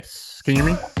Can you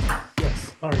hear me?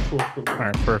 Yes. All right. Cool. Cool. All Cool.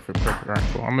 right, perfect. All right,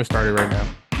 cool. I'm gonna start it right now.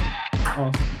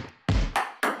 Awesome.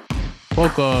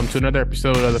 Welcome to another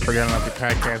episode of the Forgotten About the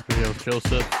Podcast with your host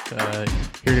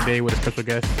Joseph. Here today with a special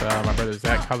guest, my brother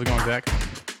Zach. How's it going, Zach?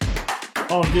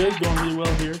 All good. Going really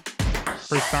well here.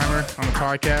 First timer on the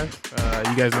podcast.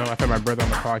 You guys know I've had my brother on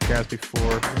the podcast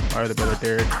before, my other brother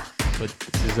Derek, but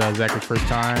this is Zach's first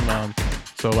time.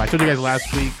 So I told you guys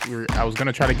last week I was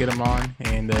gonna try to get him on,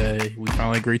 and we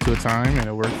finally agreed to a time, and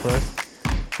it worked for us.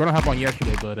 We're gonna hop on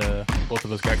yesterday, but both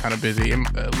of us got kind of busy. And,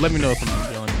 let me know if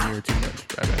I'm yelling in here too much.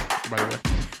 By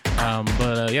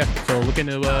the way, yeah. So looking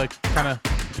to kind of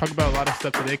talk about a lot of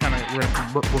stuff today.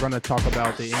 We're gonna talk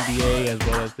about the NBA as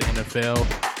well as the NFL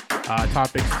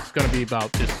topics. It's gonna be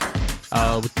about just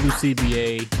with new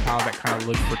CBA, how that kind of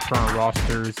looks for current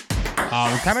rosters.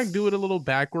 Kind of do it a little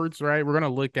backwards, right? We're gonna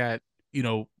look at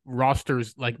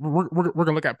rosters, like we're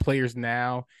gonna look at players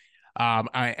now. And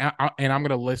I'm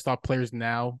gonna list off players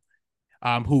now,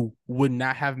 who would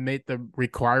not have made the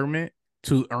requirement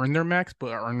to earn their max,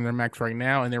 but are earning their max right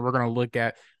now. And then we're gonna look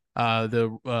at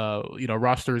the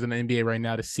rosters in the NBA right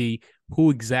now to see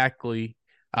who exactly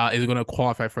is going to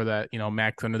qualify for that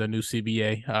max under the new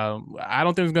CBA. I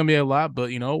don't think it's gonna be a lot,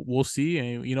 but we'll see,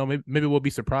 and maybe we'll be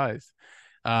surprised.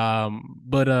 And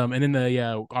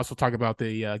then also talk about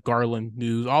the Garland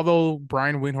news. Although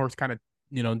Brian Windhorst kind of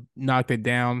knocked it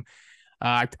down.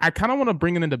 I kind of want to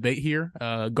bring in a debate here.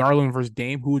 Garland versus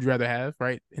Dame. Who would you rather have,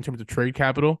 right, in terms of trade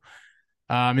capital?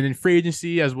 And then free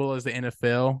agency as well as the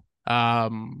NFL.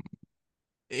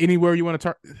 Anywhere you want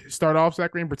to start off,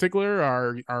 Zachary, in particular,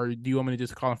 or do you want me to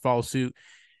just call and follow suit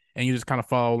and you just kind of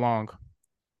follow along?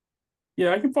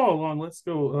 Yeah, I can follow along. Let's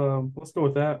go. Let's go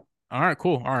with that. All right,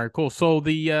 cool. All right, cool. So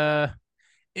the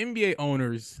NBA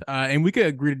owners, and we could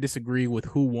agree to disagree with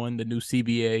who won the new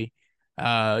CBA,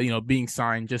 being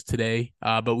signed just today.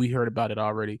 But we heard about it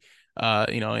already,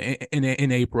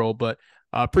 in April. But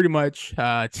pretty much,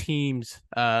 teams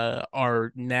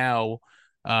are now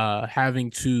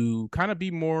having to kind of be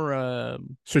more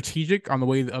strategic on the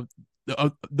way of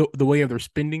the way of their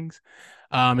spendings.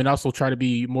 And also try to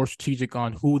be more strategic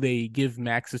on who they give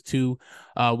maxes to.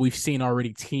 We've seen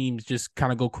already teams just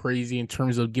kind of go crazy in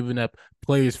terms of giving up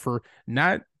players for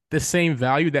not the same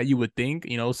value that you would think,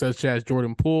 such as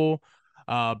Jordan Poole,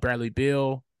 Bradley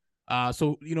Beal.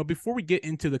 So before we get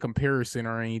into the comparison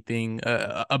or anything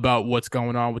about what's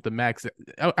going on with the max,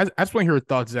 I just want to hear your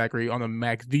thoughts, Zachary, on the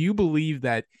max. Do you believe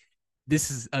that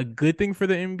this is a good thing for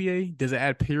the NBA? Does it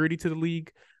add parity to the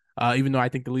league? Even though I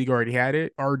think the league already had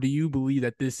it, or do you believe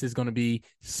that this is going to be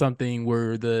something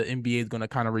where the NBA is going to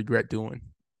kind of regret doing?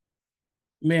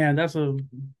 Man, that's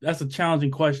a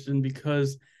challenging question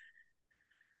because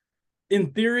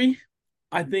in theory,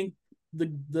 I think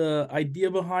the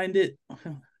idea behind it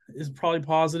is probably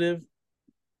positive,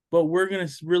 but we're gonna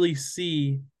really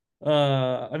see.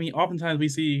 I mean, oftentimes we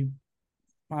see,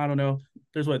 I don't know,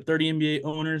 there's 30 NBA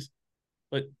owners,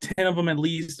 but 10 of them at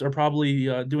least are probably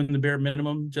doing the bare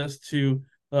minimum just to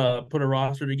put a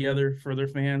roster together for their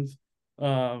fans.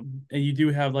 And you do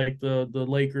have like the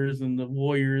Lakers and the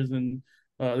Warriors and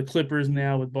the Clippers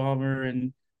now with Bomber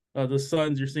and the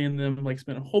Suns. You're seeing them like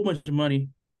spend a whole bunch of money,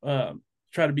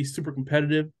 try to be super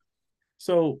competitive.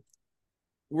 So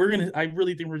I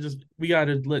really think we got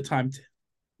to let time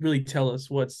really tell us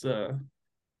what's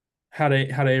how to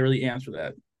really answer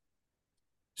that.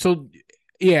 So,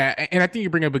 yeah, and I think you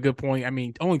bring up a good point. I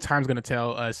mean, only time's going to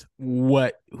tell us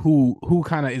who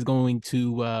kind of is going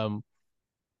to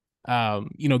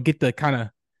get the kind of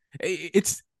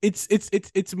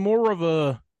it's more of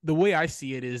a, the way I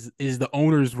see it is the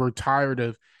owners were tired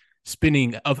of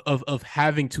spending of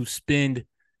having to spend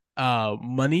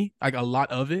money, like a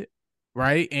lot of it,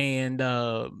 right? And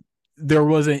there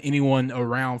wasn't anyone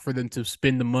around for them to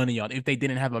spend the money on if they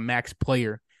didn't have a max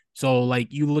player. So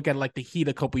like you look at like the Heat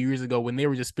a couple years ago when they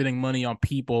were just spending money on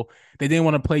people. They didn't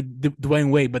want to play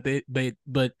Dwayne Wade, but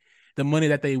the money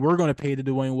that they were going to pay to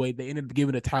Dwayne Wade, they ended up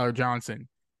giving to Tyler Johnson.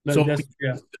 So That's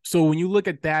yeah. so when you look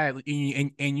at that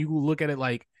and you look at it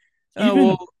like, oh Even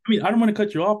well, I mean, I don't want to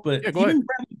cut you off, but yeah, go ahead.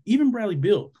 Even Bradley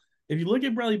Bill. If you look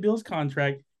at Bradley Bill's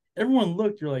contract, everyone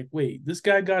looked. You're like, wait, this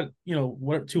guy got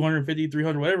what 250,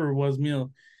 300, whatever it was,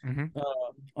 Mm-hmm.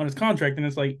 on his contract, and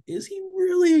it's like, is he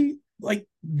really like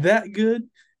that good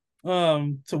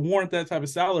to warrant that type of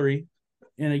salary?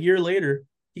 And a year later,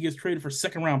 he gets traded for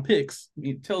second round picks. I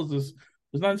mean, it tells us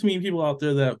there's not too many people out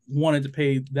there that wanted to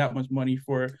pay that much money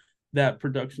for that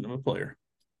production of a player.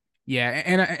 Yeah,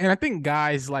 and I think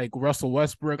guys like Russell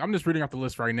Westbrook. I'm just reading off the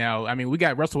list right now. I mean, we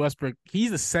got Russell Westbrook.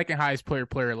 He's the second highest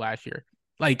player last year.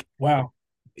 Like Wow.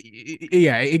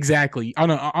 Yeah, exactly. On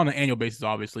an annual basis,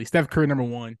 obviously. Steph Curry number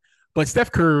one, but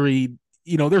Steph Curry,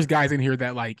 there's guys in here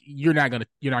that like you're not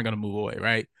gonna move away,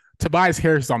 right? Tobias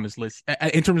Harris is on this list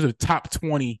in terms of top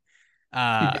 20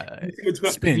 uh Do you see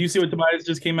spins. what Tobias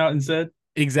just came out and said?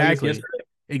 I guess Exactly. yesterday.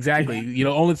 Exactly. Yeah.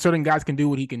 Only certain guys can do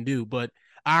what he can do, but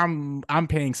I'm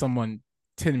paying someone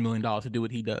 $10 million to do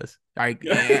what he does. Like,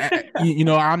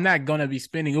 I'm not gonna be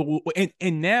spending.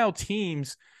 And now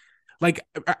teams like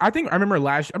I remember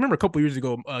a couple years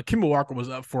ago, Kimball Walker was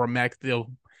up for a max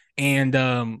deal,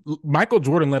 and Michael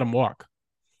Jordan let him walk,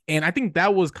 and I think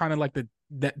that was kind of like the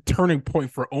that turning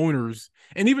point for owners.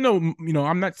 And even though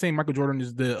I'm not saying Michael Jordan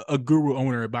is a guru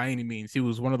owner by any means, he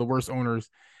was one of the worst owners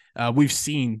we've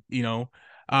seen.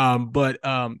 But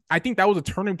I think that was a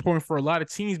turning point for a lot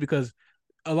of teams because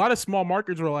a lot of small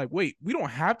markets were like, wait, we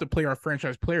don't have to play our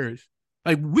franchise players.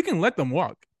 Like we can let them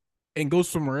walk and go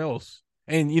somewhere else.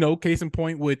 And case in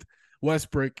point with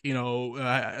Westbrook,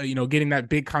 getting that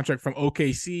big contract from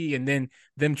OKC and then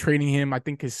them trading him, I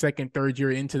think his second, third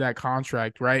year into that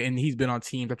contract, right? And he's been on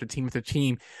teams after team after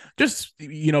team, just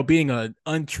being an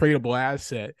untradeable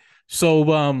asset.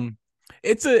 So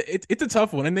it's a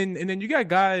tough one. And then you got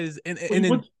guys and then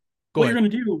go What you're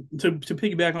ahead. going to do to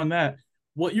piggyback on that,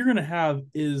 what you're going to have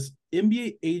is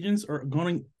NBA agents are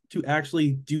going to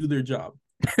actually do their job.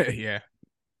 Yeah.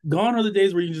 Gone are the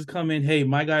days where you just come in, hey,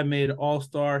 my guy made an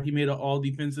all-star, he made an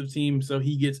all-defensive team, so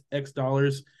he gets X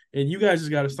dollars, and you guys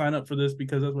just got to sign up for this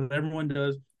because that's what everyone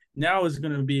does. Now it's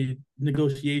going to be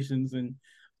negotiations, and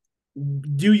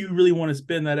do you really want to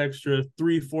spend that extra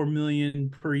 3-4 million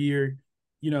per year?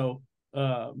 You know,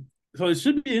 so it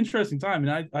should be an interesting time,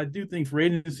 and I do think free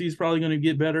agency is probably going to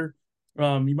get better.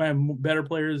 You might have better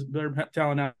players, better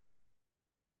talent out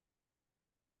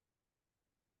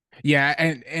Yeah,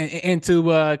 and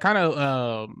to kind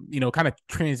of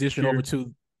transition over here,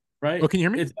 to. right? Oh, can you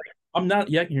hear me? It's like I'm not.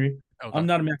 Yeah, I can hear you. Okay. I'm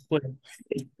not a max player.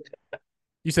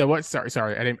 You said what?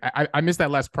 Sorry. I didn't. I missed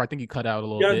that last part. I think you cut out a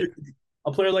little bit. DeAndre,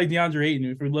 a player like DeAndre Ayton,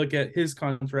 if we look at his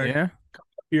contract Yeah.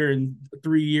 here in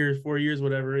 3 years, 4 years,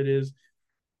 whatever it is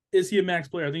he a max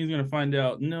player? I think he's going to find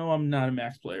out. No, I'm not a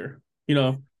max player.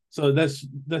 So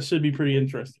that should be pretty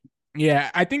interesting.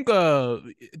 Yeah, I think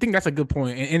that's a good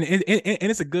point, and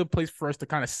it's a good place for us to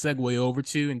kind of segue over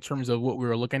to in terms of what we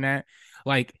were looking at.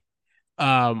 Like,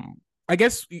 um, I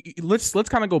guess let's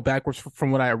kind of go backwards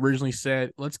from what I originally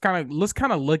said. Let's kind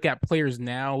of look at players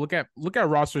now, look at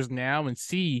rosters now, and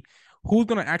see who's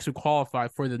going to actually qualify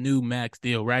for the new max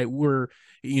deal. Right?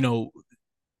 You know,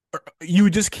 you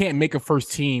just can't make a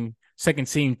first team, second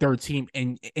team, third team,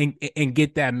 and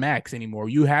get that max anymore.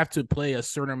 You have to play a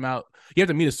certain amount. You have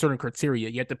to meet a certain criteria.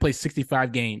 You have to play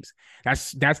 65 games.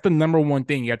 That's the number one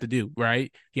thing you have to do,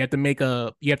 right? You have to make an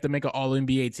all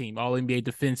NBA team, all NBA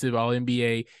defensive, all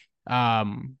NBA,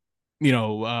 you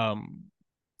know, um,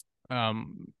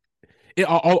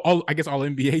 I guess all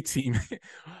NBA team,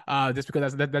 just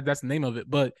because that's the name of it.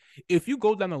 But if you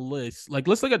go down the list, like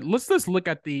let's look at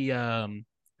the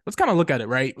let's kind of look at it,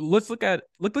 right? Let's look at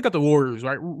the Warriors,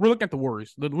 right? We're looking at the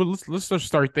Warriors. Let's just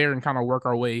start there and kind of work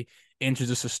our way into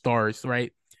just the stars,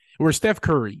 right? Where Steph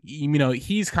Curry,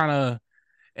 he's kind of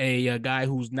a guy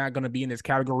who's not going to be in this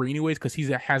category anyways because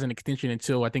has an extension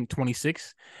until I think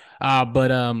 26.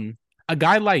 But a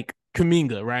guy like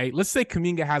Kuminga, right? Let's say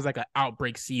Kuminga has like an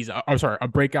outbreak season, or sorry, a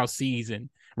breakout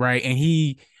season, right? And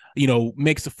he,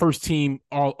 makes the first team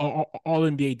all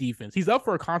NBA defense. He's up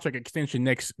for a contract extension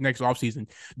next offseason.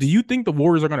 Do you think the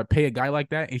Warriors are going to pay a guy like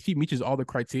that if he meets all the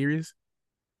criterias?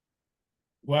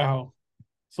 Wow.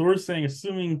 So we're saying,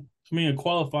 assuming Kaminga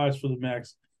qualifies for the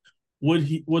max, would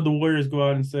the Warriors go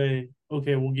out and say,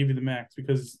 okay, we'll give you the max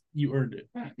because you earned it?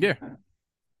 Yeah,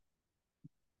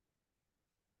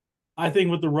 I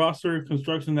think with the roster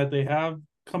construction that they have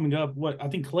coming up, I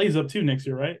think Clay's up too next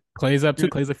year, right? Clay's up too.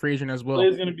 Clay's a free agent as well.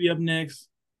 Clay's going to be up next.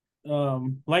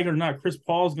 Like it or not, Chris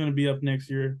Paul's going to be up next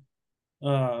year.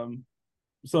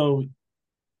 So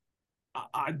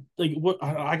I like what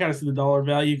I got to see the dollar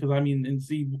value and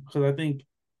see because I think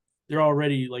they're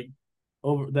already like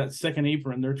over that second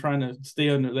apron. They're trying to stay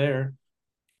under there.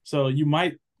 So you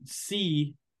might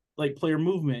see like player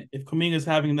movement. If Kuminga's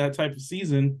having that type of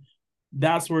season,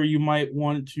 that's where you might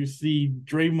want to see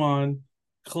Draymond,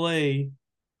 Clay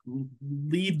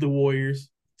leave the Warriors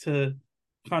to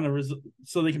kind of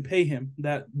so they can pay him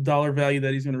that dollar value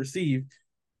that he's going to receive.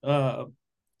 So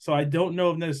I don't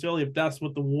know if necessarily if that's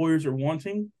what the Warriors are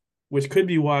wanting, which could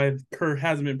be why Kerr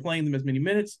hasn't been playing them as many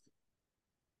minutes.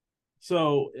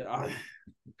 So, because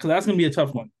that's going to be a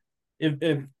tough one.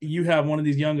 If you have one of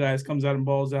these young guys comes out and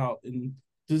balls out and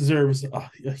deserves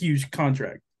a huge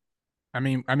contract. I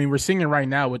mean, we're seeing it right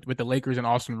now with the Lakers and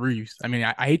Austin Reeves. I mean,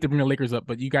 I hate to bring the Lakers up,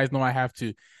 but you guys know I have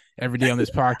to every day on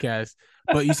this podcast.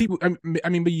 But you see,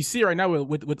 but you see right now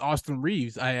with Austin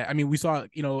Reeves. I mean, we saw,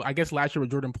 I guess last year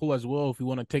with Jordan Poole as well, if we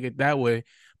want to take it that way.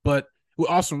 But with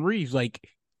Austin Reeves, like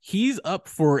he's up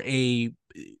for a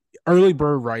early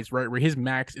bird rights, right? Where his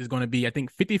max is going to be, I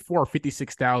think, 54 or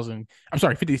 56,000. I'm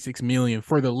sorry, 56 million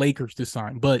for the Lakers to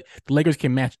sign, but the Lakers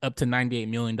can match up to $98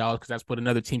 million because that's what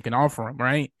another team can offer him,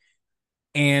 right?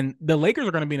 And the Lakers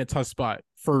are going to be in a tough spot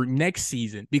for next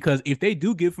season because if they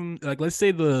do give him, like, let's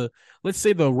say the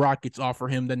Rockets offer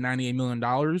him the $98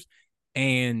 million,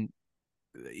 and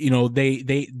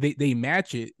they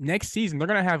match it next season, they're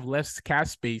going to have less cap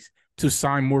space to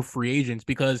sign more free agents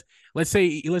because let's say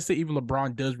even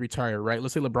LeBron does retire, right?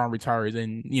 Let's say LeBron retires,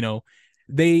 and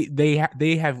they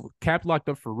have cap locked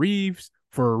up for Reeves,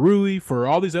 for Rui, for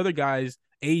all these other guys.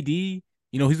 AD, he's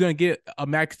going to get a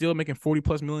max deal making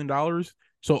 $40+ million.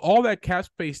 So all that cap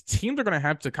space, teams are going to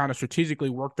have to kind of strategically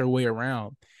work their way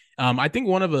around. I think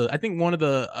one of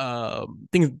the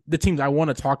things, the teams I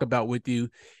want to talk about with you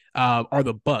are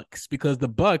the Bucks, because the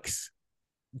Bucks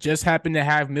just happened to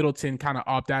have Middleton kind of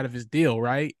opt out of his deal,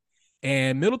 right?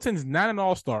 And Middleton's not an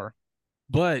all-star,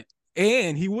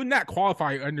 and he would not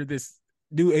qualify under this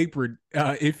new apron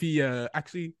if he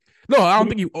actually. No, I don't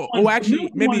think he. The Actually,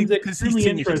 Middleton maybe one's because he's extremely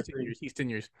 10 years. He's 10 interesting. years. He's 10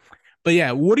 years. But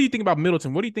yeah, what do you think about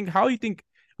Middleton? What do you think? How do you think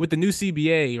with the new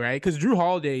CBA, right? Because Drew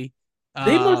Holiday,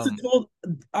 They must have um, told.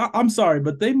 I'm sorry,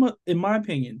 but they must, in my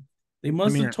opinion, they I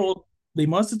must have mean, told. They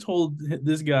must have told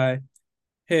this guy,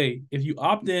 "Hey, if you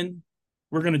opt in,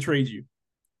 we're going to trade you."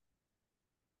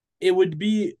 It would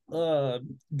be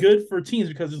good for teams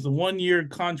because it's a 1 year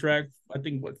contract. I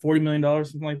think what $40 million,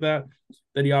 something like that,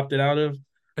 that he opted out of.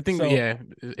 I think So yeah,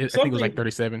 I think it was like something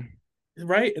 37.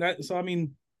 right, and I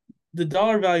mean the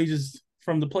dollar value just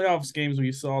from the playoffs games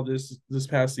we saw this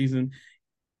past season.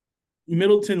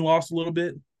 Middleton lost a little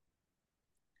bit,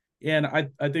 and I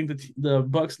think that the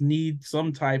Bucks need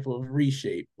some type of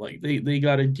reshape. Like they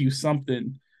got to do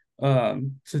something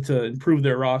to improve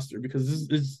their roster because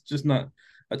this is just not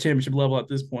a championship level at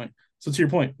this point. So to your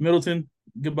point, Middleton,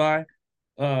 goodbye.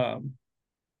 Um,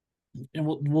 and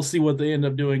we'll see what they end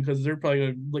up doing because they're probably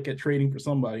going to look at trading for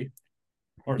somebody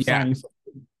or Yeah, signing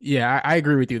somebody. yeah, I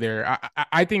agree with you there.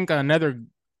 I think another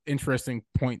interesting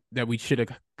point that we should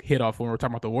have hit off when we were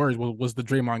talking about the Warriors was the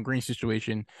Draymond Green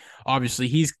situation. Obviously,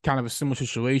 he's kind of a similar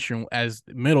situation as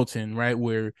Middleton, right?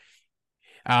 Where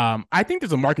I think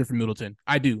there's a market for Middleton.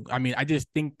 I do. I mean, I just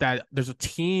think that there's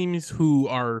teams who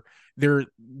are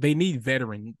they need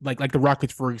veteran, like the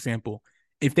Rockets, for example.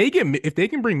 If they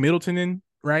can bring Middleton in,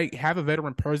 right, have a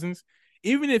veteran presence,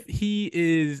 even if he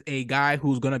is a guy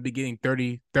who's gonna be getting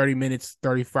 30 minutes,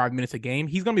 35 minutes a game,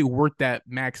 he's gonna be worth that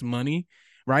max money,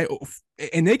 right?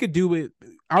 And they could do it.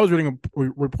 I was reading a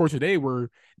report today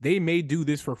where they may do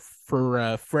this for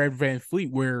Fred Van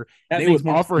Fleet, where That they would makes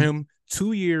more offer sense. him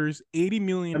 2 years, $80 That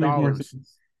million makes more dollars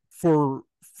sense. for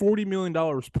 $40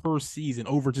 million per season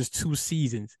over just 2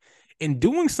 seasons. And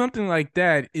doing something like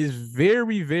that is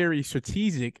very, very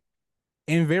strategic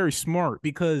and very smart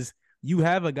because you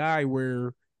have a guy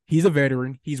where he's a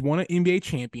veteran, he's won an NBA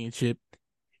championship.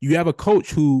 You have a coach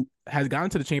who has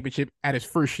gotten to the championship at his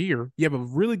first year. You have a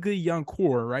really good young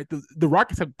core, right? The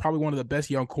Rockets have probably one of the best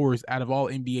young cores out of all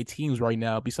NBA teams right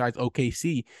now, besides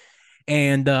OKC.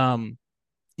 And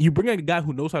you bring a guy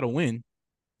who knows how to win.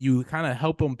 You kind of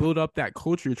help them build up that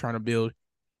culture you're trying to build,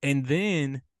 and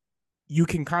then you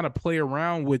can kind of play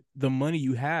around with the money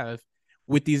you have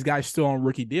with these guys still on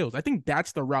rookie deals. I think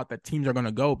that's the route that teams are going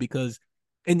to go because,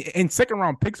 and second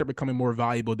round picks are becoming more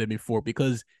valuable than before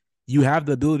because you have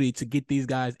the ability to get these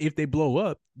guys. If they blow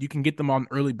up, you can get them on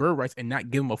early bird rights and not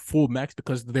give them a full max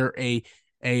because they're a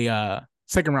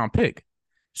second round pick.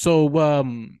 So,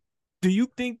 do you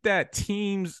think that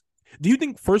teams? Do you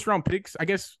think first round picks? I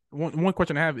guess one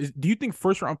question I have is: do you think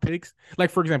first round picks,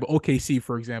 like for example OKC,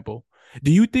 for example,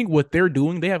 do you think what they're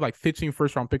doing? They have like 15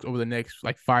 first round picks over the next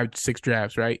like 5 6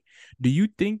 drafts, right? Do you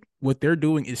think what they're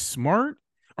doing is smart,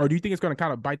 or do you think it's going to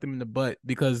kind of bite them in the butt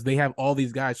because they have all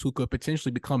these guys who could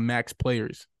potentially become max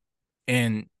players,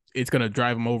 and it's going to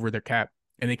drive them over their cap,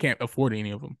 and they can't afford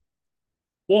any of them?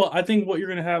 Well, I think what you're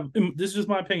going to have, this is just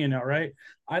my opinion now, right?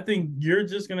 I think you're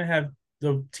just going to have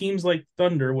the teams like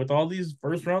Thunder with all these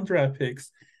first round draft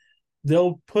picks.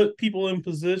 They'll put people in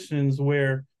positions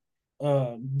where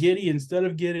Giddy, instead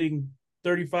of getting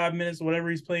 35 minutes, whatever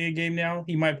he's playing a game now,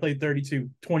 he might play 32,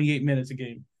 28 minutes a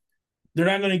game. They're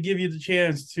not going to give you the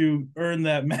chance to earn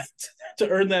that max, to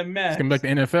earn that It's going to be like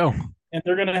max. the NFL. And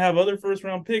they're going to have other first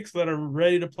round picks that are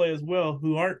ready to play as well,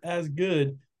 who aren't as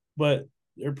good, but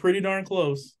they're pretty darn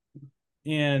close.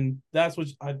 And that's what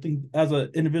I think as an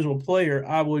individual player,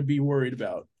 I would be worried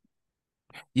about.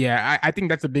 Yeah, I think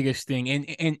that's the biggest thing.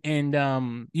 And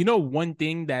one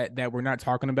thing that we're not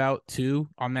talking about too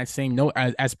on that same note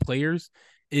as players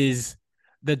is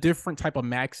the different type of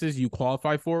maxes you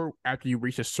qualify for after you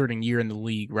reach a certain year in the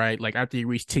league, right? Like after you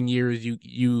reach 10 years, you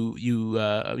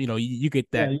get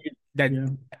Yeah, that yeah.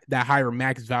 that higher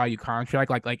max value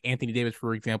contract. Like Anthony Davis,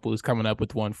 for example, is coming up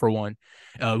with one for one.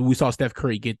 We saw Steph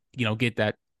Curry get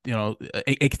that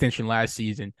extension last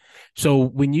season. So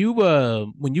when you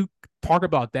talk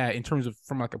about that in terms of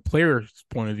from like a player's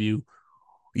point of view,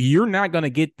 you're not gonna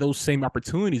get those same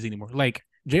opportunities anymore. Like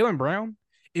Jaylen Brown,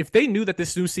 if they knew that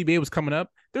this new CBA was coming up,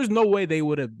 there's no way they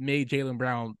would have made Jaylen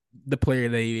Brown the player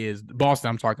that he is. Boston,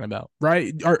 I'm talking about,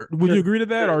 right? Would Sure, you agree to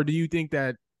that, sure. or do you think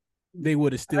that they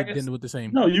would have I still guess been with the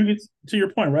same? no. You get to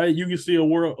your point, right? You can see a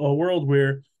world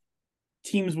where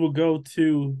teams will go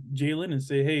to Jalen and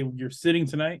say, "Hey, you're sitting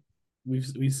tonight." We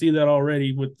see that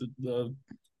already with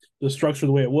the structure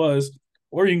the way it was.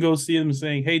 Or you can go see them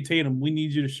saying, "Hey, Tatum, we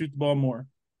need you to shoot the ball more,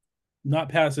 not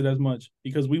pass it as much,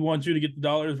 because we want you to get the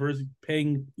dollars versus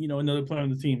paying another player on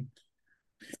the team."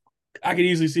 I could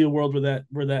easily see a world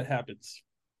where that happens,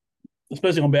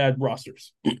 especially on bad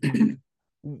rosters.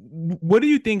 What do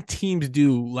you think teams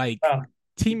do? Like uh,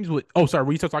 teams would. Oh, sorry.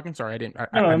 Were you still talking? Sorry, I didn't. no,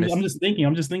 I I'm missed. just thinking.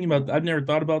 I'm just thinking about. I've never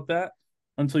thought about that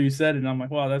until you said it, and I'm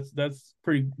like, wow, that's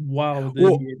pretty wild. With the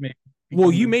Well, NBA may Well,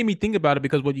 become you this. made me think about it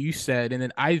because what you said, and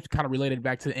then I kind of related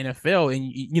back to the NFL. And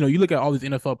you look at all these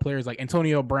NFL players like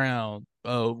Antonio Brown,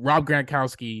 Rob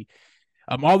Gronkowski,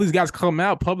 all these guys come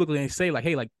out publicly and say like,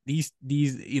 hey, like these,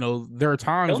 there are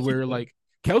times Kelsey, where like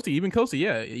Kelsey,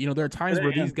 yeah, there are times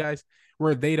where yeah, these guys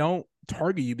where they don't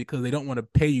target you because they don't want to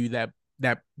pay you that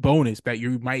bonus that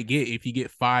you might get if you get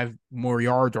 5 more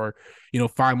yards or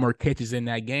five more catches in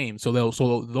that game. So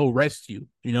they'll rest you,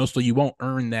 so you won't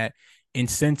earn that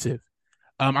incentive.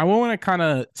 I want to kind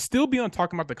of still be on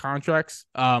talking about the contracts.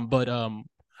 But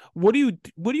what do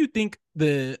you think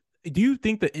do you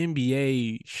think the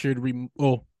NBA should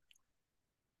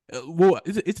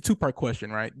it's a two-part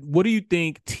question, right? What do you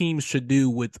think teams should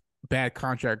do with bad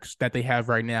contracts that they have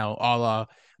right now, a la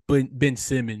Ben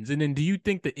Simmons? And then do you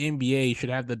think the NBA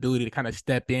should have the ability to kind of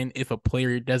step in if a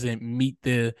player doesn't meet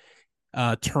the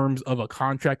terms of a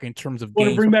contract in terms of want to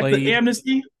games bring back the played?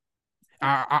 amnesty,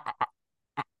 I,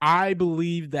 I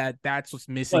believe that that's what's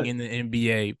missing but in the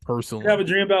NBA have personally. a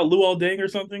dream about Luol Deng or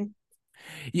something.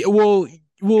 Yeah, well,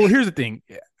 here's the thing.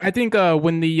 I think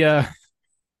when the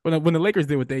Lakers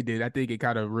did what they did, I think it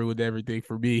kind of ruined everything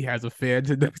for me as a fan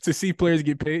to see players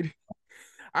get paid.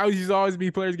 I was used to always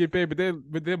be players get paid, but then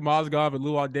Mozgov and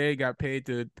Luol Deng got paid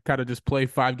to kind of just play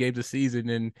 5 games a season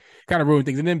and kind of ruin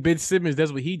things. And then Ben Simmons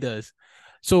does what he does.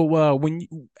 So when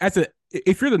you, as a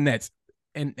if you're the Nets,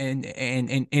 and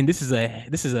this is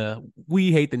a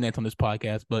we hate the Nets on this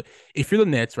podcast, but if you're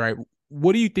the Nets, right,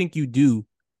 what do you think you do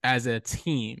as a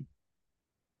team?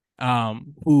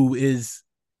 Who is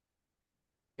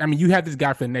I mean, you have this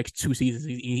guy for the next 2 seasons,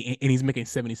 and he's making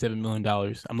 $77 million.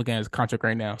 I'm looking at his contract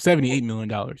right now, $78 million.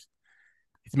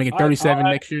 He's making I, I'll 37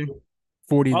 ask next year, you.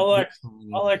 40. I'll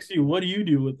ask you. What do you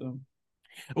do with them?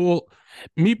 Well,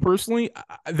 me personally,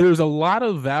 there's a lot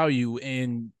of value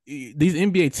in these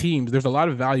NBA teams. There's a lot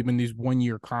of value in these 1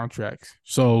 year contracts.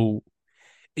 So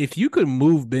if you could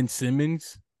move Ben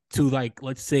Simmons to, like,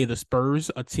 let's say the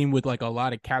Spurs, a team with like a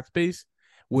lot of cap space,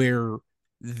 where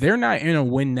they're not in a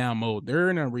win now mode,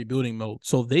 they're in a rebuilding mode.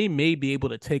 So they may be able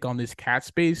to take on this cap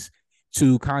space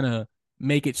to kind of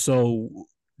make it so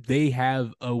they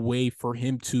have a way for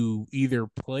him to either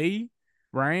play,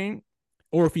 right?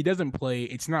 Or if he doesn't play,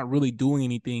 it's not really doing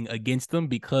anything against them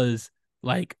because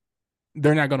like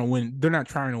they're not gonna win. They're not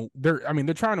trying to. They're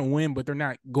trying to win, but they're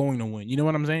not going to win. You know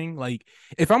what I'm saying? Like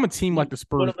if I'm a team like the What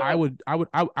Spurs, I about would I would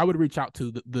I would reach out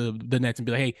to the Nets and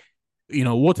be like, hey,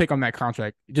 we'll take on that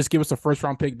contract. Just give us a first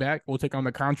round pick back. We'll take on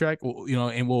the contract.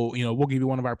 And we'll give you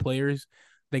one of our players.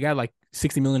 They got like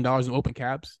 $60 million in open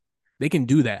caps. They can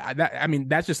do that.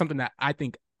 That's just something that I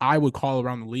think I would call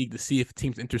around the league to see if a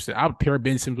team's interested. I would pair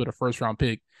Ben Simmons with a first round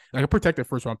pick, like a protected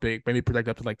first round pick, maybe protect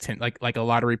up to like 10, like a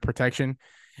lottery protection,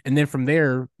 and then from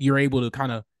there you're able to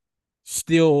kind of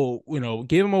still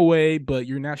give them away, but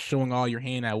you're not showing all your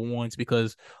hand at once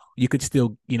because you could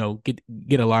still get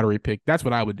a lottery pick. That's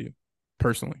what I would do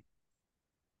personally.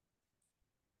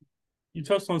 you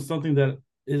touched on something that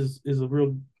is a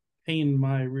real pain in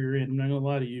my rear end. I'm not gonna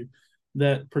lie to you.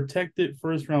 That protected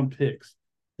first round picks.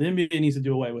 The NBA needs to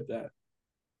do away with that.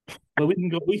 But we can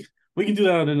go. We can do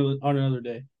that on another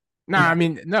day. Nah, I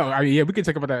mean, no, yeah, we can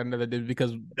talk about that another day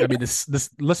because I mean, this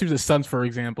let's use the Suns for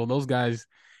example. Those guys,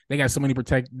 they got so many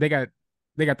protect. They got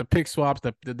They got the pick swaps,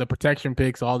 the protection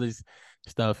picks, all this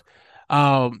stuff.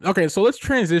 Okay, so let's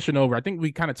transition over. I think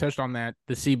we kind of touched on that,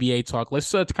 the CBA talk.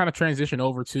 Let's kind of transition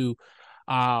over to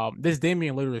this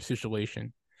Damian Lillard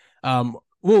situation.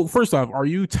 Well, first off, are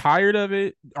you tired of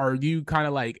it? Are you kind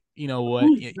of like, you know what,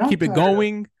 Who's not keep it tired of it?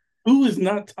 going? Who is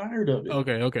not tired of it?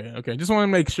 Okay. Just want to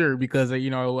make sure because I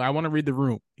want to read the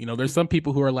room. There's some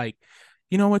people who are like,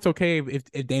 it's okay if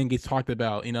Dan gets talked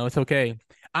about. It's okay.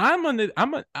 But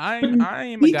I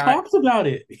am a he guy. talks about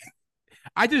it.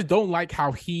 I just don't like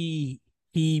he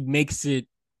makes it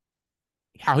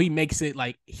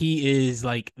like he is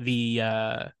like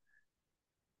the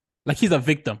like he's a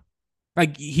victim.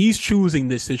 Like he's choosing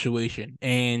this situation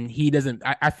and he doesn't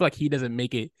I feel like he doesn't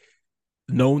make it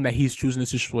known that he's choosing the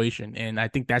situation, and I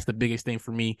think that's the biggest thing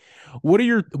for me. What are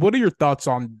your thoughts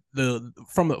on the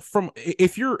from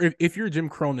if you're Jim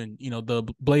Cronin, the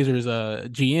Blazers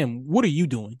GM, what are you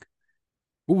doing?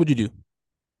 What would you do?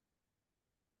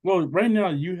 Well, right now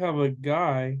you have a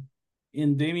guy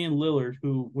in Damian Lillard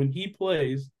who, when he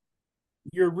plays,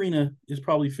 your arena is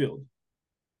probably filled.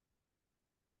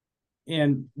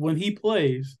 And when he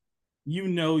plays, you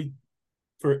know,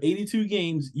 for 82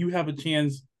 games, you have a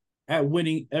chance at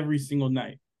winning every single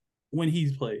night when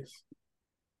he plays.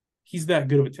 He's that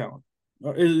good of a talent.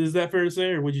 Is that fair to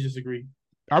say, or would you disagree?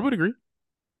 I would agree.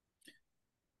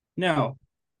 Now,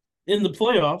 in the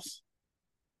playoffs,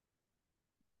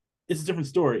 it's a different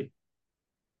story.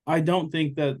 I don't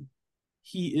think that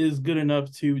he is good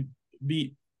enough to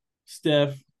beat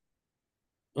Steph,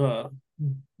 uh,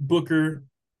 Booker.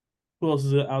 Who else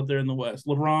is out there in the West?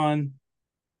 LeBron,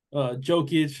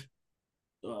 Jokic,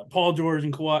 Paul George,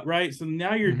 and Kawhi. Right. So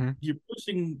now Mm-hmm. you're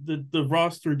pushing the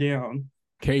roster down.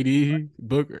 KD,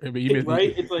 Booker, but you missed.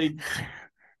 Right. It's like,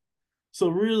 so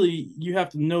really you have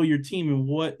to know your team and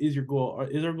what is your goal.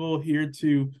 Is our goal here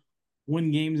to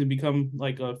win games and become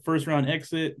like a first round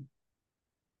exit,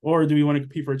 or do we want to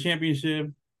compete for a championship,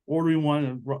 or do we want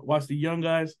to watch the young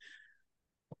guys?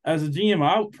 As a GM,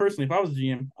 I personally, if I was a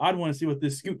GM, I'd want to see what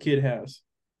this Scoot kid has,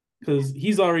 because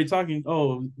he's already talking.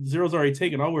 Oh, zero's already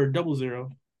taken. I'll wear double zero.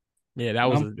 Yeah, that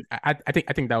And was I'm.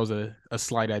 I think that was a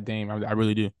slight at Dame. I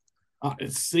really do.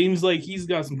 It seems like he's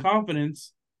got some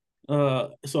confidence.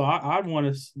 So I'd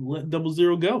want to let double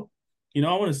zero go. I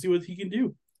want to see what he can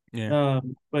do. Yeah.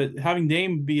 But having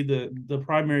Dame be the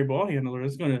primary ball handler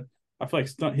is going to, I feel like,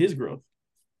 stunt his growth.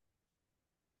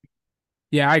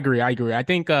 Yeah, I agree. I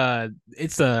think I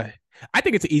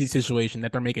think it's an easy situation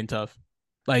that they're making tough.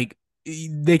 Like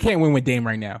they can't win with Dame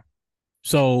right now.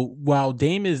 So while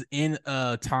Dame is in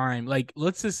a time, like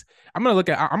I'm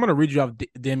gonna read you off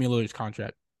Damian Lillard's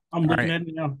contract. I'm All looking right. at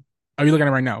it now. Are you looking at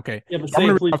it right now? Okay. Yeah, but I'm say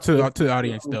gonna it, read please. off to the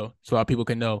audience though, so people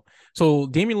can know. So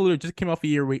Damian Lillard just came off a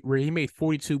year where he made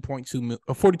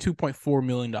 42.4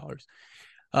 million dollars.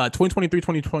 2023,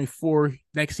 2024,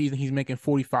 next season he's making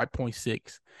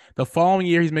 45.6. The following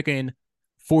year he's making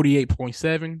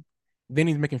 48.7. Then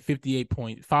he's making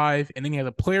 58.5, and then he has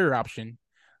a player option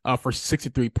for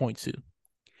 63.2.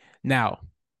 Now,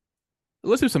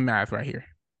 let's do some math right here.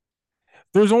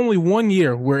 There's only 1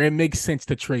 year where it makes sense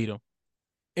to trade him,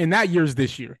 and that year's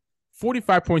this year.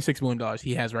 $45.6 million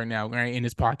he has right now, right, in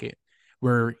his pocket,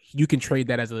 where you can trade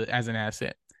that as an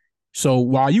asset. So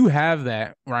while you have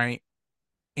that, right,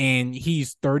 and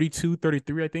he's 32,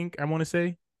 33, I think I want to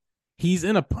say, he's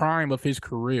in a prime of his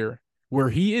career where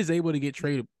he is able to get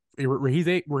traded, where he's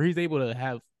able to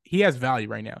have he has value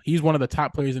right now. He's one of the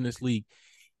top players in this league.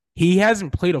 He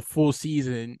hasn't played a full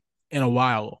season in a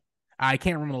while. I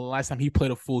can't remember the last time he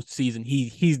played a full season.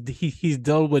 He's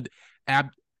dealt with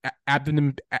ab,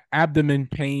 abdomen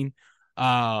pain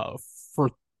for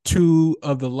two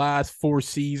of the last four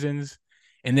seasons.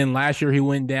 And then last year he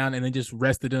went down and then just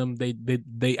rested him. They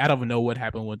I don't even know what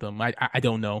happened with them. I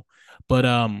don't know. But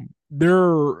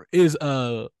there is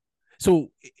a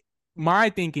so my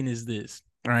thinking is this,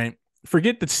 all right?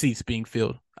 Forget the seats being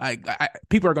filled.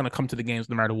 People are going to come to the games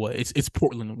no matter what. It's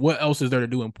Portland. What else is there to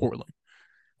do in Portland?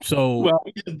 So Well,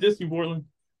 he's just dissing Portland.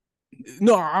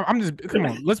 no, I'm just come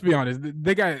on. Let's be honest.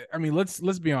 They got. I mean, let's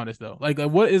be honest though. Like,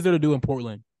 what is there to do in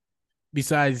Portland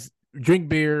besides drink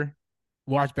beer,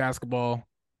 watch basketball,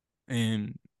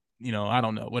 and I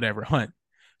don't know, whatever, hunt.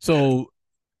 So,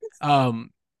 um,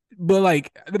 but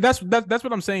like that's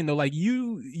what I'm saying though. Like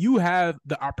you have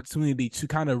the opportunity to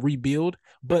kind of rebuild,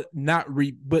 but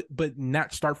but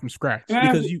not start from scratch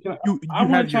because I you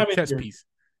want have to your chime in chess here. piece.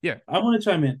 Yeah, I want to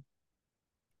chime in.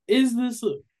 Is this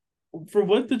for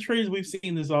what the trades we've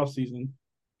seen this offseason?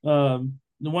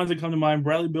 The ones that come to mind: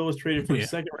 Bradley Beal was traded for yeah,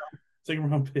 second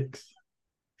round picks.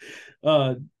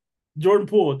 Uh, Jordan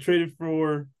Poole traded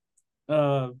for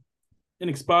an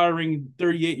expiring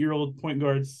 38-year-old point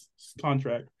guard's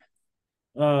contract.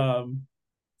 Um,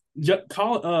 the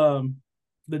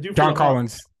dude for John the Hawks,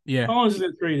 Collins. Yeah. Collins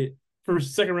is traded for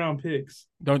second round picks.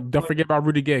 Don't Like, forget about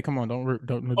Rudy Gay. Come on, don't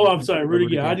oh, I'm forget sorry, about Rudy.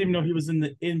 Rudy Yeah, I Gay. didn't even know he was in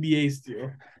the NBA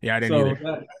still. Yeah, I didn't So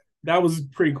either. that was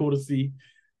pretty cool to see.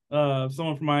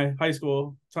 Someone from my high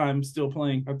school time still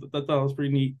playing. I thought that was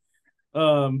pretty neat.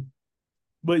 Um,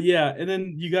 but yeah, and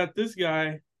then you got this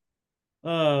guy,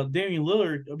 Damian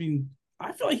Lillard. I mean,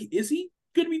 I feel like is he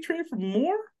going to be traded for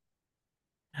more?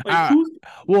 Like Uh who's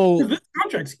well, because this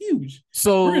contract's huge.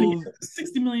 We're going to so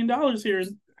get $60 million here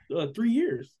in 3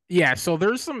 years. yeah, so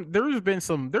there's been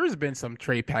some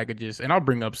trade packages, and I'll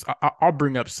bring up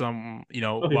some,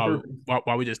 Okay, perfect.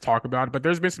 while we just talk about it. But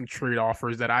there's been some trade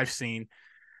offers that I've seen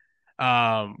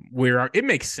where it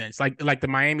makes sense. Like the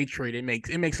Miami trade, it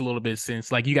makes a little bit of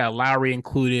sense. Like you got Lowry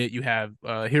included, you have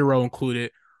Hero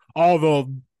included.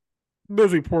 Although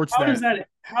there's reports that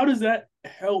How does that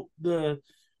help the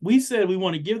we said we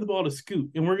want to give the ball to Scoot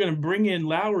and we're going to bring in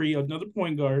Lowry, another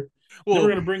point guard. Then we're well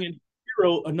going to bring in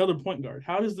Hero, another point guard.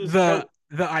 How does this the help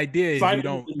the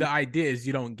Simon? idea is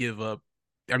you don't give up.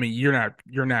 I mean,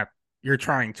 you're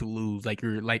trying to lose. Like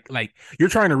you're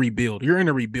trying to rebuild. You're in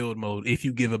a rebuild mode if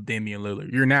you give up Damian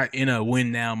Lillard. You're not in a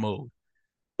win now mode.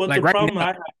 But Like right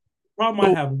now, problem I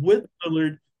so have with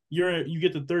Lillard, you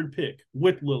get the third pick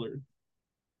with Lillard.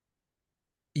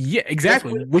 yeah, That's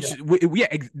exactly. what yeah.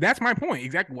 That's my point.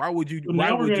 Exactly. So Why now we're would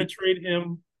going you to trade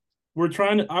him.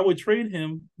 I would trade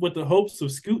him with the hopes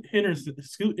of Scoot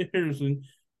Henderson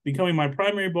becoming my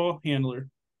primary ball handler.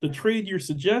 The trade you're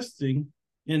suggesting,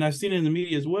 and I've seen it in the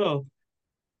media as well,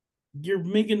 you're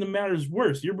making the matters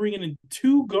worse. You're bringing in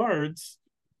two guards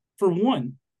for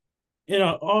one in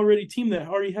an already team that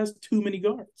already has too many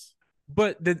guards.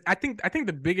 But I think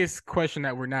the biggest question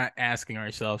that we're not asking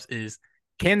ourselves is,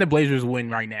 can the Blazers win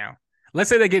right now? Let's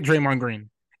say they get Draymond Green.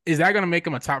 Is that going to make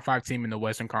them a top 5 team in the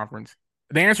Western Conference?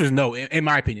 The answer is no, in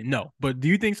my opinion, no. But do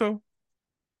you think so?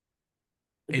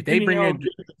 If they Depending bring how in good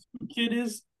the kid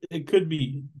is, it could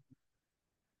be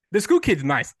the school kid's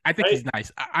nice, I think right. he's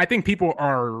nice. I think people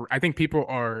are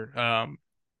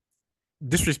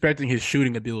disrespecting his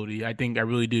shooting ability. I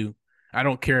really do. I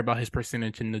don't care about his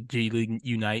percentage in the G League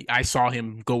Unite. I saw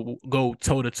him go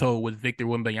toe to toe with Victor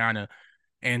Wembanyama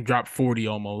and dropped 40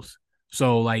 almost.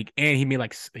 So like, and he made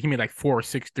like 4 or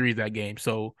 6 threes that game.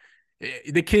 So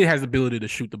the kid has the ability to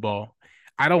shoot the ball.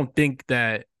 I don't think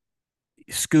that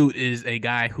Scoot is a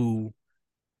guy who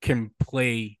can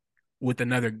play with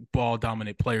another ball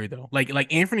dominant player though.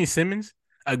 Like Anthony Simmons,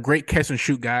 a great catch and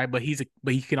shoot guy, but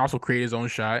he can also create his own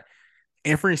shot.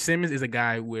 Anthony Simmons is a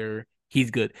guy where he's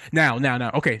good. Now.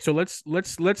 Okay, so let's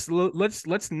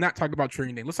not talk about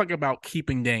trading Dame. Let's talk about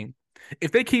keeping Dame.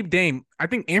 If they keep Dame, I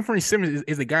think Anthony Simmons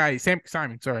is a guy.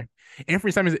 Simon, sorry,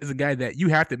 Anthony Simmons is a guy that you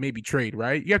have to maybe trade,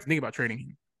 right? You have to think about trading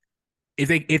him. If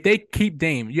they keep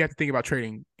Dame, you have to think about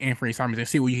trading Anthony Simons and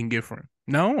see what you can get for him.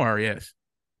 No or yes?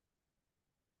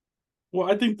 Well,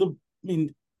 I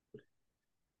mean,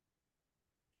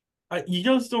 you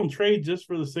just don't trade just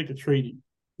for the sake of trading.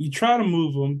 You try to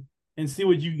move them and see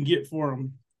what you can get for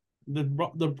them.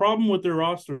 The problem with their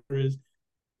roster is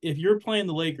if you're playing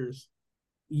the Lakers,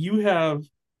 you have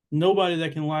nobody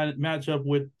that can match up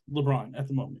with LeBron at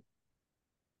the moment,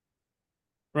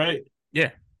 right? Yeah,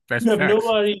 that's You have facts.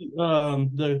 nobody.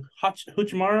 The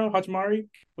Hachimari,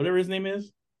 whatever his name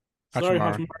is. Sorry,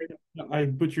 Hachimura, Hachimari, I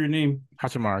butchered your name.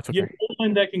 Hachimura, it's You okay. have no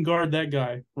one that can guard that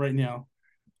guy right now.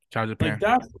 Child Like Japan.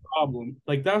 that's the problem.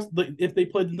 Like if they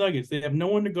play the Nuggets, they have no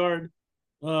one to guard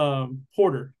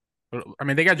Porter. I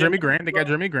mean, they got They have Jeremy no one Grant. to They got guard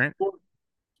Jeremy Grant. Porter.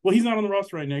 Well, he's not on the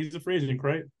roster right now. He's a free agent,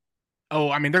 right? Oh,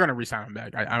 I mean, they're gonna resign him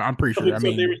back. I'm pretty sure. Okay,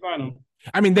 so they resign him.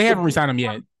 They The haven't problem resigned him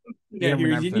yet. They that haven't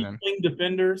here is you resigned need him. playing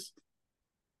defenders.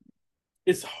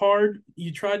 It's hard.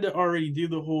 You tried to already do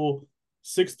the whole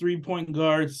 6'3" point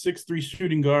guard, 6'3"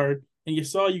 shooting guard, and you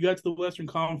got to the Western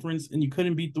Conference and you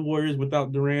couldn't beat the Warriors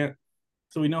without Durant.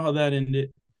 So we know how that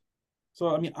ended.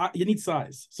 So I mean, you need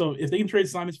size. So if they can trade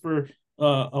Simons for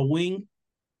a wing,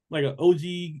 like an OG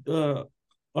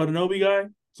Anunoby guy,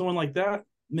 someone like that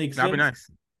makes That'd be sense.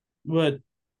 nice. But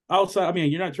outside, I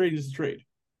mean, you're not trading just to trade.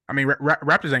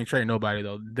 Raptors ain't trading nobody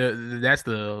though. That's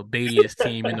the baitiest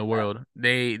team in the world.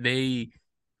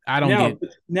 I don't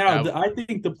Now, get. I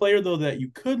think the player though that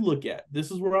you could look at. This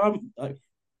is where I'm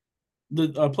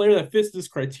the player that fits this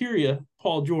criteria,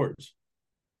 Paul George.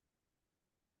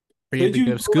 Forget Could to you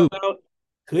give go Scoop. out?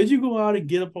 Could you go out and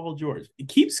get a Paul George?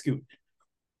 Keep Scoot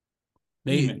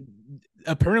They even.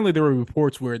 apparently there were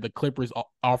reports where the Clippers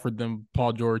offered them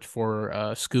Paul George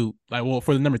for Scoop, like well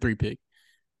for the number 3 pick.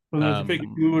 We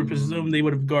would presume But they they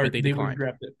would have declined.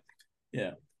 drafted.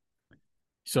 Yeah.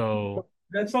 So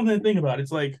That's something to think about.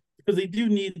 It's like because they do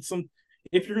need some.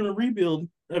 If you're going to rebuild,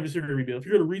 obviously you're going to rebuild. If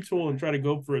you're going to retool and try to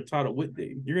go for a title with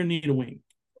Dame, you're going to need a wing.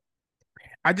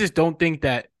 I just don't think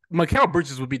that Mikal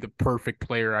Bridges would be the perfect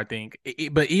player. I think,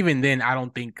 but even then, I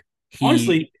don't think he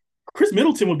Honestly, Chris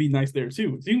Middleton would be nice there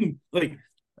too. So you can, like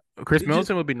Chris it's just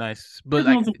Middleton would be nice. But Chris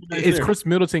like, Middleton would be nice is there. Chris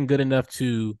Middleton good enough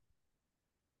to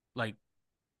like?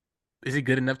 Is he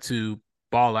good enough to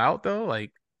ball out though?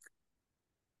 Like,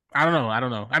 I don't know. I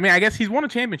don't know. I mean, I guess he's won a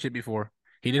championship before.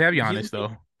 He did have He's Giannis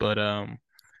though, but and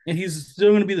he's still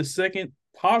going to be the second,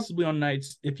 possibly on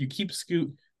nights if you keep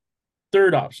Scoot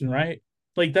third option, right?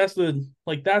 Like he's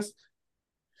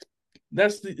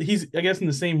I guess in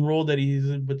the same role that he's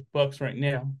in with the Bucks right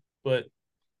now, but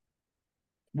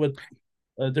with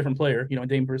a different player,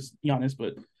 Dame versus Giannis.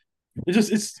 But it's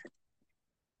just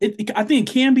I think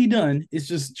it can be done. It's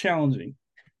just challenging,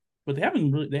 but they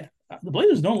haven't really. The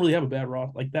Blazers don't really have a bad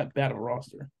roster, like that bad of a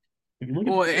roster. If you look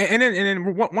at well, the and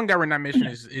then one guy we're not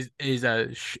mentioning is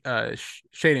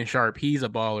Shaden Sharp. He's a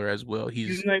baller as well. he's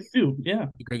He's nice too. Yeah,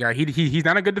 a great guy. He's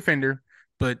not a good defender,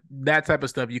 but that type of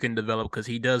stuff you can develop because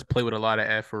he does play with a lot of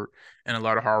effort and a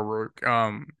lot of hard work.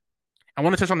 I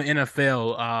want to touch on the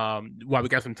NFL while we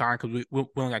got some time because we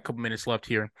only got a couple minutes left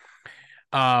here.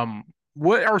 Um,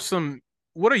 what are some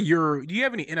what are your do you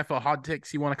have any NFL hot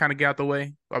takes you want to kind of get out the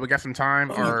way while we got some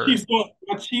time, or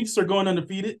My Chiefs are going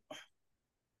undefeated.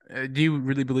 do you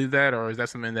really believe that, or is that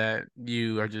something that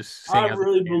you are just I saying as a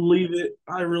really fan? believe it.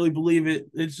 I really believe it.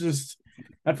 It's just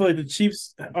I feel like the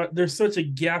Chiefs there's such a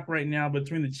gap right now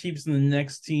between the Chiefs and the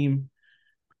next team.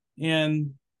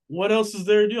 And what else is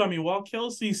there to do? I mean, while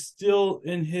Kelsey's still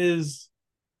in his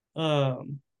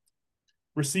um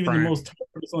receiving the most Prime.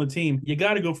 targets on the team, you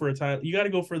got to go for a title. You got to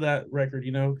go for that record,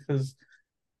 because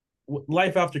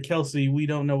life after Kelsey, we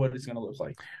don't know what it's going to look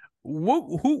like.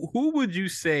 Who would you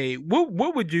say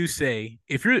what would you say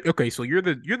if you're okay? So you're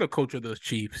the coach of those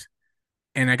Chiefs,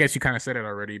 and I guess you kind of said it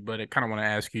already, but I kind of want to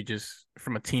ask you just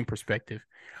from a team perspective,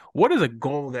 what is a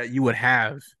goal that you would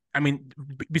have? I mean,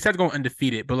 besides going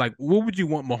undefeated, but like, what would you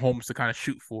want Mahomes to kind of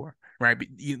shoot for, right?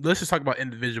 Let's just talk about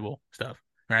individual stuff,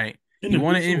 right? He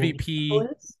won an Individual MVP.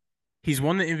 accolades? He's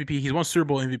won the MVP. He's won Super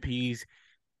Bowl MVPs.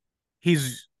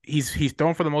 He's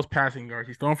thrown for the most passing yards.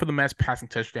 He's thrown for the most passing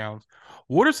touchdowns.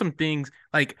 What are some things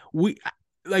like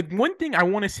one thing I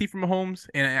want to see from Mahomes,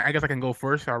 and I guess I can go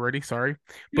first already. Sorry,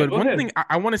 Yeah, but go one ahead. thing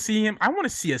I want to see him. I want to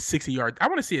see a 60 yard. I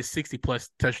want to see a 60+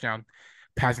 touchdown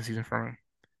passing season from him.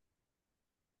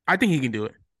 I think he can do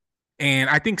it, and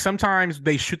I think sometimes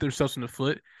they shoot themselves in the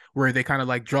foot where they kind of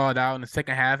like draw it out in the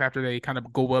second half after they kind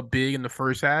of go up big in the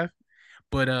first half.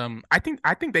 But I think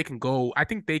they can go. I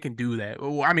think they can do that.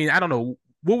 Well, I mean, I don't know.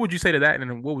 What would you say to that? And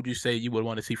then what would you say you would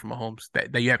want to see from Mahomes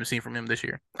that you haven't seen from him this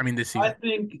year? I mean, this I season.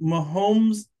 think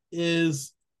Mahomes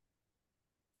is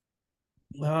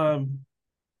how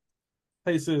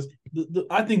you say this.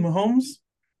 I think Mahomes.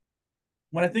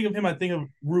 When I think of him, I think of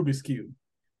Rubik's cube.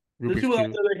 There's Rubik's people out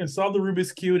cube. there that can solve the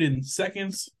Rubik's cube in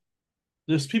seconds.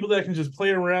 There's people that can just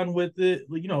play around with it,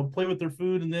 like, play with their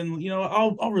food, and then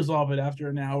I'll resolve it after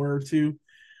an hour or two.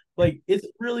 Like it's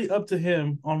really up to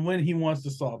him on when he wants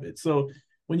to solve it. So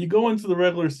when you go into the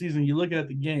regular season, you look at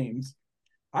the games.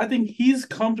 I think he's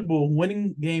comfortable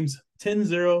winning games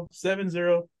 10-0,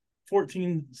 7-0,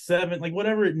 14-7, like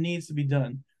whatever it needs to be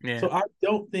done. Yeah. So I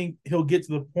don't think he'll get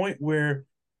to the point where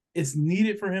it's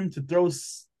needed for him to throw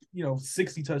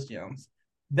 60 touchdowns.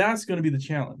 That's going to be the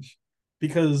challenge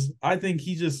because I think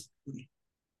it's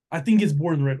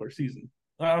bored in the regular season.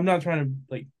 I'm not trying to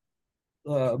like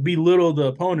belittle the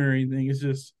opponent or anything. It's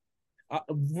just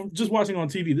watching on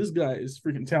TV. This guy is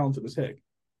freaking talented as heck.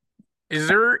 Is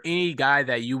there any guy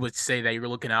that you would say that you're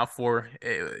looking out for,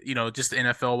 just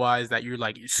NFL wise, that you're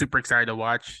like super excited to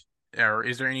watch, or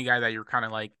is there any guy that you're kind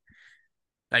of like,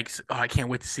 oh, I can't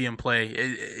wait to see him play?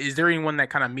 Is there anyone that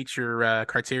kind of meets your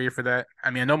criteria for that?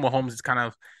 I mean, I know Mahomes is kind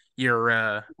of your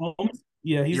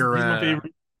Yeah, he's your he's my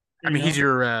favorite. I mean, he's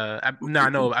your no, I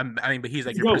know, I mean, but he's He's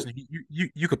like the your goat. person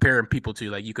you compare people to,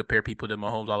 like you compare people to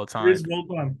Mahomes all the time. Greatest of all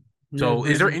time. Yeah, So, is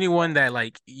greatest there of anyone that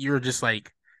like you're just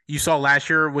like you saw last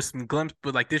year with some glimpse,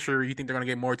 but like this year you think they're gonna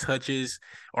get more touches,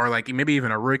 or like maybe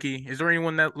even a rookie? Is there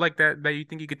anyone that like that you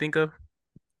think you could think of?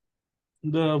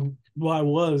 I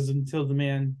was until the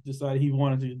man decided he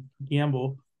wanted to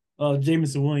gamble.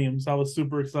 Jameson Williams. I was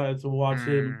super excited to watch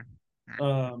him. Mm,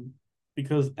 Um,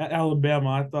 because at Alabama,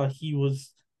 I thought he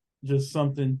was just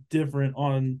something different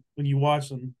on when you watch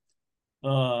him.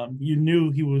 You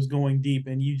knew he was going deep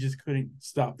and you just couldn't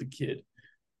stop the kid.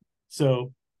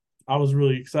 So I was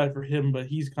really excited for him, but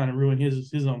he's kind of ruined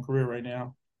his own career right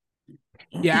now.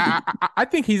 Yeah, I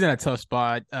think he's in a tough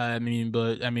spot. I think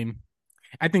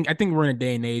we're in a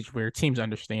day and age where teams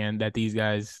understand that these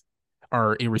guys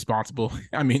are irresponsible.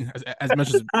 As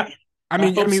much as I, I I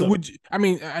mean, I hope mean, so. would you,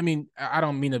 I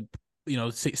don't mean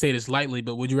to, say this lightly,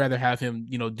 but would you rather have him,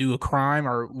 do a crime,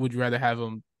 or would you rather have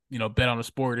him, bet on a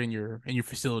sport in your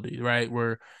facility, right?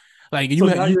 Where, like, So you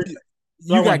now you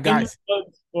do I you got want Henry guys.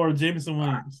 Ruggs or Jameson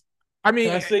Williams? I Can I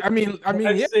mean, say? Can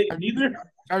I yeah. say neither?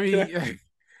 I Can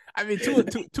I? mean,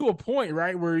 to a point,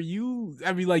 right? Where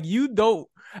like, you don't.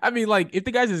 Like, if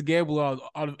the guys just gamble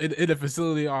in a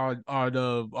facility on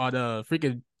the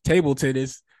freaking table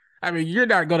tennis, you're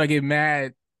not gonna get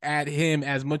mad at him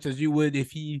as much as you would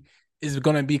if he is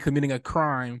gonna be committing a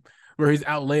crime where he's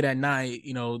out late at night,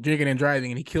 drinking and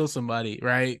driving, and he kills somebody,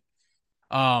 right?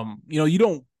 You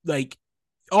don't like.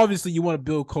 Obviously, you want to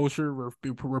build culture where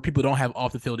people don't have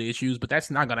off the field issues, but that's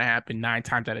not gonna happen 9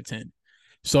 times out of 10.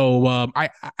 So I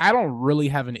don't really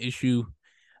have an issue.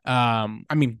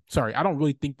 Sorry, I don't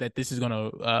really think that this is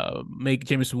gonna make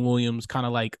Jameson Williams kind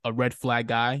of like a red flag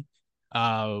guy.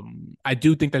 I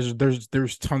do think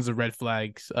there's tons of red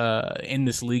flags in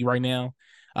this league right now.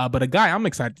 But a guy I'm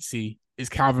excited to see is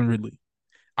Calvin Ridley.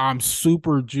 I'm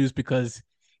super juiced because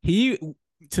he,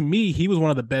 to me, he was one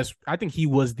of the best. I think he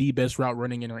was the best route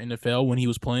running in our NFL when he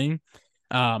was playing.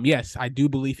 Yes, I do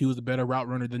believe he was a better route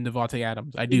runner than Devontae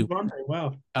Adams. I do.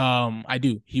 Wow. I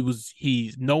do.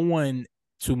 He's no one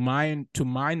to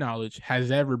my knowledge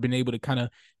has ever been able to kind of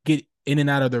get in and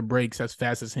out of their breaks as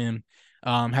fast as him.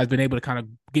 Has been able to kind of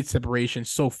get separation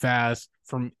so fast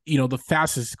from the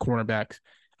fastest cornerbacks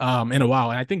in a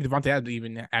while. And I think Devontae Adams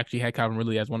even actually had Calvin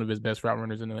Ridley as one of his best route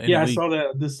runners in the Yeah, I league. saw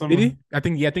that this Did summer. he? I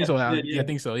think so. Yeah, Yeah, I yeah.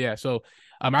 think so. Yeah. So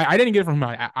I didn't get it from him.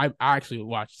 I actually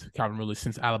watched Calvin Ridley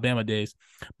since Alabama days,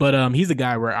 but he's a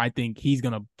guy where I think he's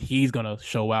gonna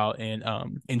show out in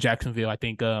Jacksonville. I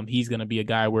think he's gonna be a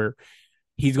guy where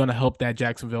he's gonna help that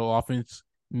Jacksonville offense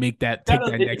take that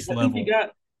next I think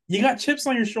level. you got chips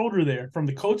on your shoulder there from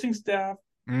the coaching staff.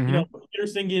 You Mm-hmm. know,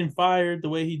 Peterson getting fired the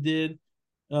way he did.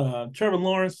 Trevor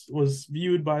Lawrence was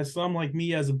viewed by some like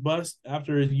me as a bust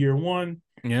after his year one.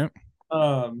 Yeah.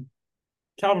 Um,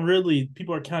 Calvin Ridley,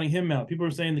 people are counting him out. People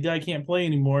are saying the guy can't play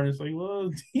anymore, and it's like,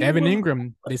 well, he Evan was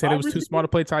Ingram. They said it five was too small receivers, to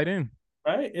play tight end.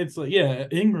 right? It's like, yeah,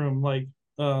 Ingram, like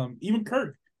even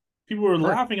Kirk. People were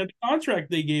Correct. laughing at the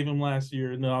contract they gave him last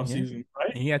year in the Yeah. offseason,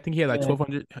 right? And I think he had like And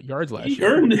 1,200 yards last he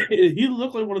year. earned it. He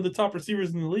looked like one of the top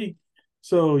receivers in the league.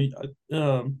 So you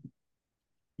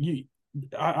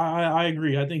I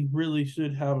agree. I think Ridley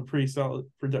should have a pretty solid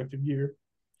productive year.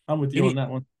 I'm with you on Any that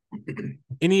one.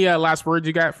 any last words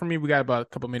you got for me? We got about a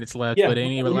couple minutes left, Yeah, but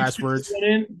any let me last shoot this words? one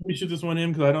in. Let me shoot this one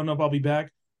in because I don't know if I'll be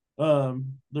back. The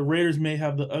Raiders may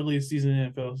have the ugliest season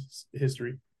in NFL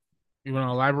history. You want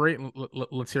to elaborate?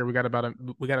 Let's hear. We got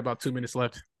about 2 minutes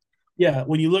left. Yeah,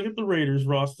 when you look at the Raiders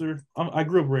roster, I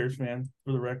grew up a Raiders fan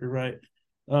for the record, right?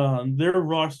 Their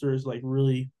roster is like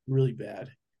really, really bad,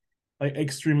 like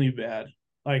extremely bad.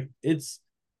 Like it's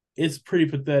pretty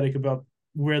pathetic about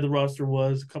where the roster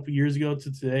was a couple years ago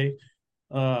to today.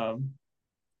 Um,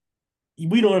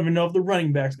 we don't even know if the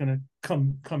running back's gonna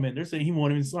come in. They're saying he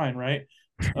won't even sign, right?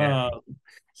 Yeah. Uh,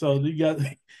 so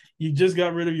you just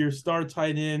got rid of your star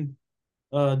tight end.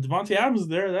 Devontae Adams is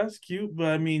there. That's cute, but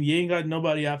I mean, you ain't got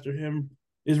nobody after him.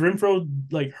 Is Renfro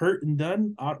like hurt and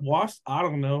done? Washed? I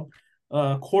don't know.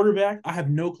 Quarterback, I have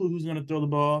no clue who's gonna throw the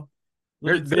ball.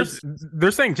 They're they're It's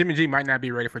they're saying Jimmy G might not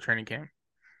be ready for training camp.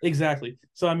 exactly.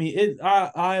 So I mean,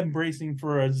 I am bracing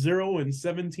for a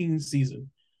 0-17 season.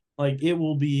 Like it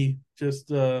will be just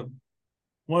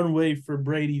one way for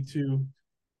Brady to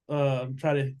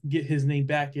try to get his name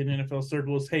back in NFL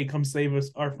circles. Hey, come save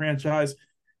us, our franchise,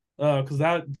 because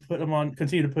that put him on,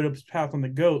 continue to put up his path on the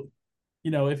GOAT.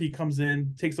 You know, if he comes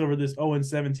in, takes over this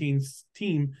 0-17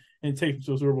 team, and takes him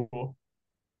to a Super Bowl.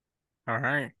 All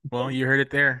right. Well, you heard it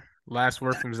there. Last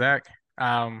word from Zach.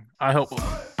 I hope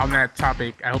on that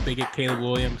topic, I hope they get Caleb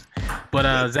Williams.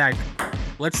 But Zach,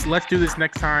 let's do this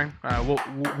next time.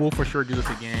 We'll for sure do this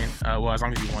again. Well, as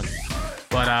long as you want.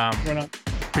 But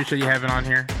appreciate you having on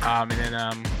here. And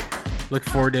then look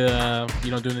forward to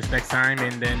doing this next time.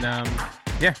 And then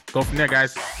yeah, go from there,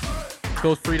 guys.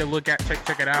 Feel free to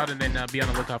check it out, and then be on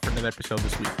the lookout for another episode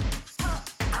this week.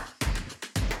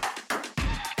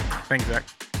 Thanks, Zach.